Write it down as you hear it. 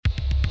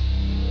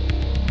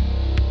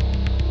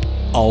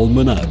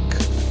Almanac.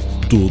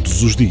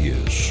 Todos os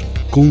dias,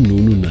 com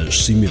Nuno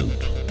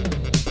Nascimento.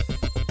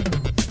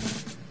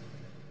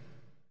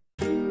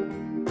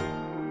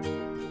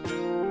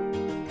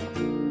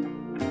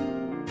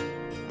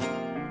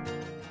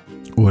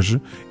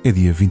 Hoje é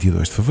dia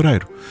 22 de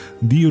Fevereiro,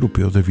 Dia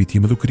Europeu da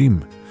Vítima do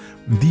Crime,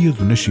 dia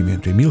do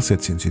nascimento em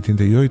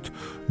 1788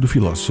 do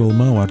filósofo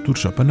alemão Arthur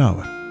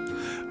Schopenhauer.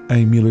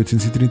 Em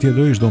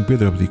 1832, Dom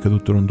Pedro abdica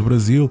do trono do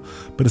Brasil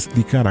para se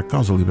dedicar à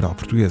causa liberal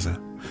portuguesa.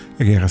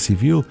 A Guerra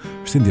Civil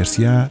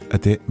estender-se-á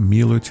até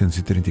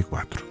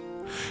 1834.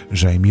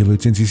 Já em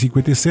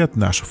 1857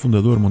 nasce o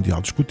fundador mundial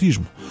do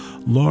escotismo,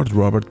 Lord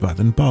Robert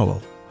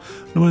Baden-Powell.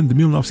 No ano de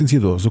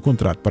 1912, o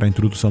contrato para a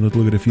introdução da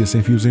telegrafia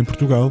sem fios em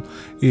Portugal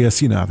é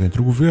assinado entre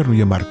o governo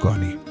e a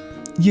Marconi.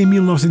 E em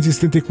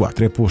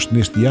 1974 é posto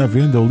neste dia à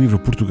venda o livro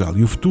Portugal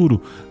e o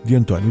Futuro, de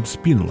António de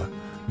Spínola,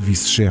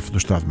 vice-chefe do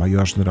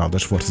Estado-Maior-General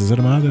das Forças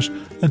Armadas,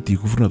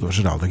 antigo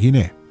governador-geral da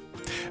Guiné.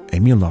 Em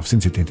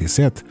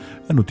 1987,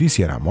 a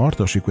notícia era a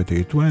morte, aos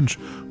 58 anos,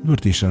 do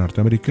artista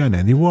norte-americano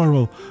Andy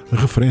Warhol,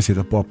 referência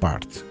da pop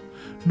art.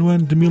 No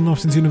ano de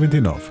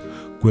 1999,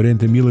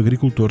 40 mil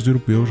agricultores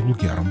europeus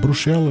bloquearam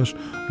Bruxelas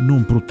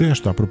num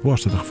protesto à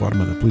proposta de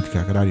reforma da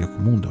política agrária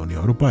comum da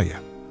União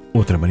Europeia.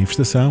 Outra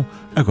manifestação,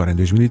 agora em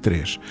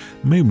 2003.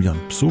 500 mil de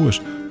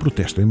pessoas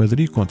protestam em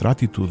Madrid contra a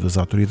atitude das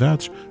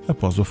autoridades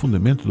após o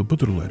afundamento do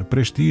petroleiro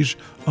Prestige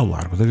ao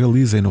largo da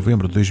Galiza em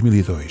novembro de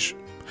 2002.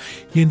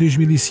 E em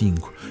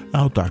 2005, a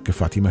autarca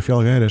Fátima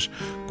Felgueiras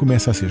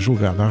começa a ser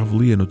julgada à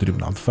revelia no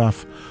Tribunal de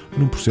Faf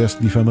num processo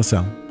de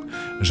difamação.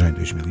 Já em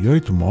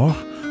 2008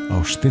 morre,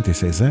 aos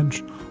 76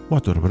 anos, o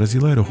ator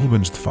brasileiro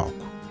Rubens de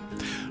Falco.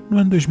 No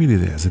ano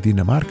 2010, a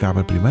Dinamarca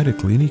abre a primeira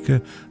clínica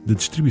de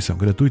distribuição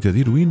gratuita de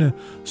heroína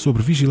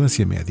sob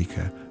vigilância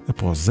médica,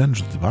 após anos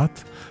de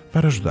debate,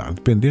 para ajudar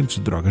dependentes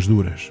de drogas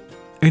duras.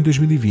 Em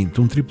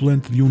 2020, um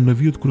tripulante de um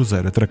navio de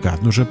cruzeiro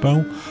atracado no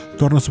Japão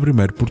torna-se o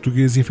primeiro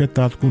português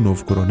infectado com o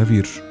novo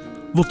coronavírus.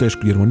 Voltei a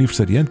escolher um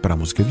aniversariante para a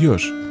música de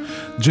hoje.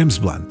 James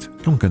Blunt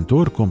é um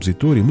cantor,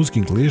 compositor e músico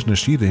inglês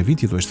nascido em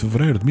 22 de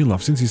fevereiro de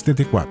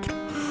 1974.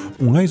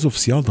 Um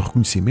ex-oficial de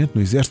reconhecimento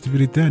no exército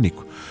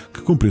britânico,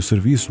 que cumpriu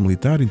serviço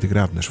militar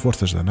integrado nas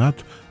forças da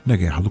NATO na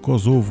Guerra do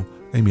Kosovo,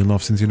 em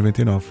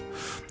 1999.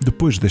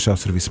 Depois de deixar o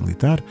serviço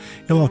militar,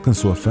 ele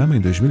alcançou a fama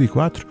em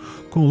 2004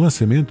 com o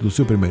lançamento do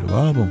seu primeiro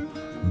álbum,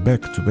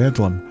 Back to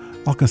Bedlam,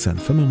 alcançando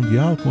fama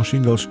mundial com os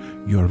singles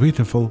You're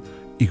Beautiful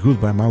e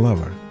Goodbye My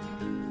Lover.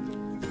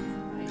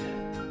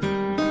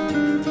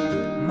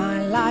 My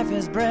life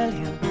is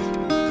brilliant.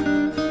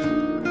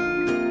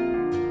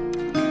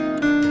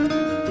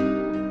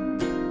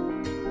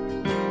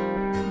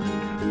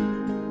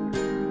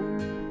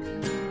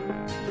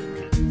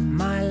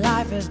 My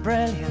life is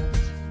brilliant.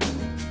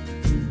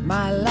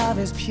 My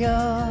love is pure.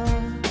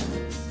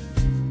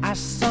 I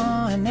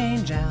saw an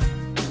angel,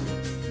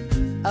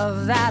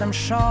 of that I'm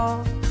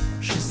sure.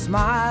 She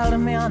smiled at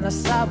me on the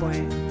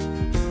subway.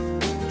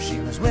 She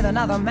was with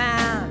another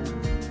man,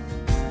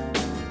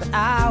 but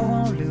I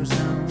won't lose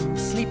no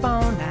sleep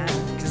on that,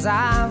 'cause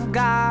I've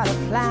got a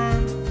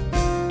plan.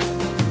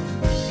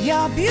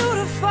 You're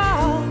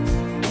beautiful.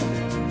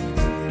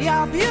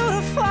 You're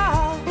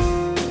beautiful.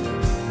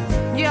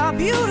 You're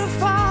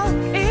beautiful.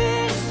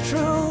 It's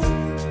true.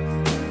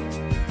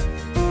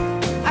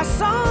 I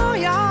saw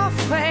your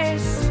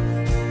face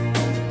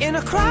in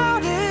a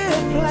crowded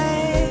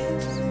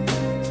place,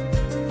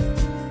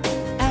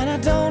 and I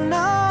don't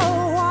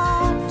know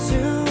what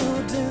to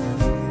do,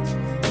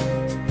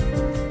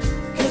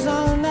 'cause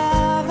I'll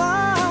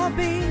never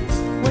be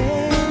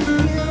with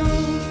you.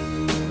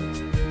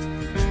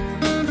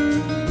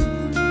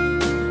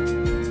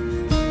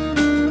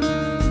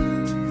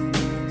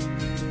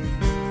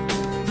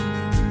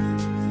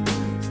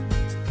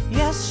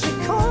 Yes, she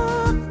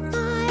caught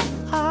my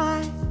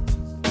eye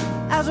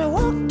as we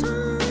walked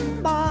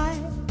on by.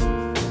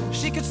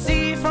 She could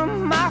see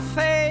from my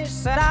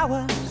face that I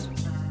was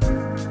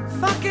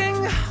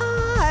fucking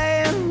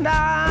high, and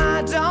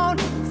I don't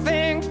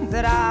think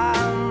that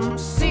I'll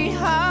see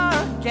her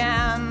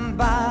again,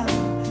 but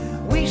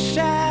we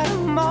shared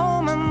a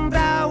moment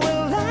that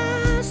will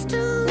last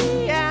till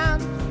the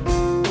end.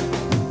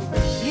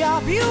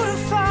 You're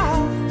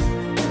beautiful.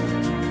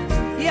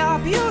 You're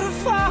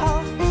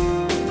beautiful.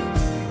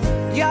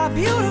 You're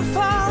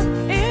beautiful.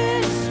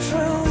 It's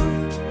true.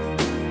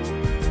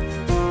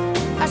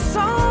 I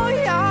saw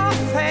your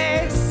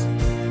face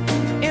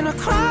in a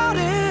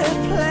crowded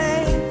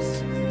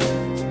place,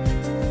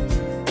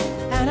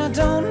 and I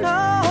don't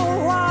know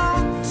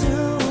what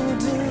to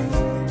do,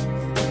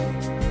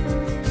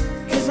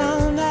 'cause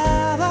I'll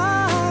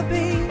never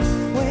be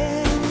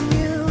with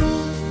you.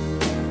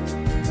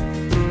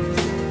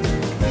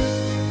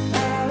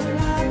 La,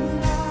 la,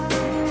 la,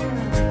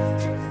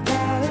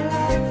 la,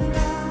 la,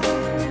 la.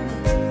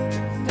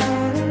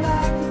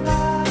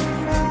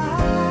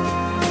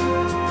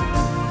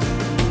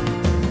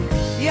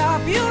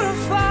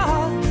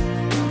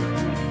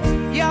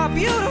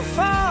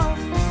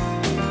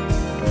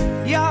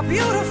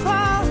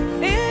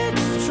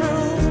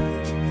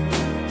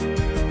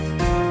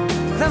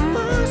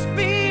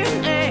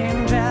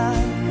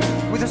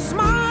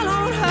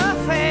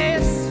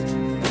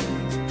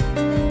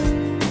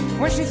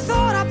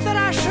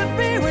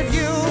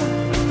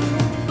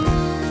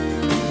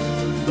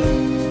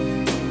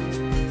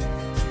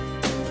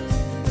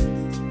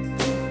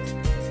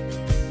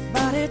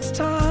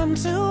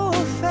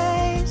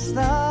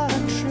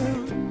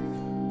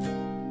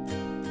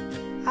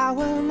 I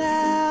will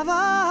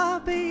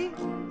never be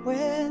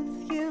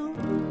with you.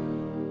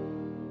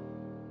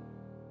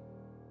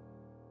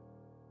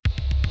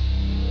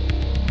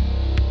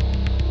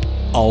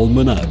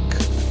 Almanac.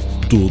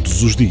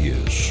 Todos os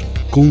dias,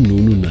 com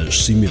Nuno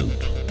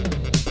Nascimento.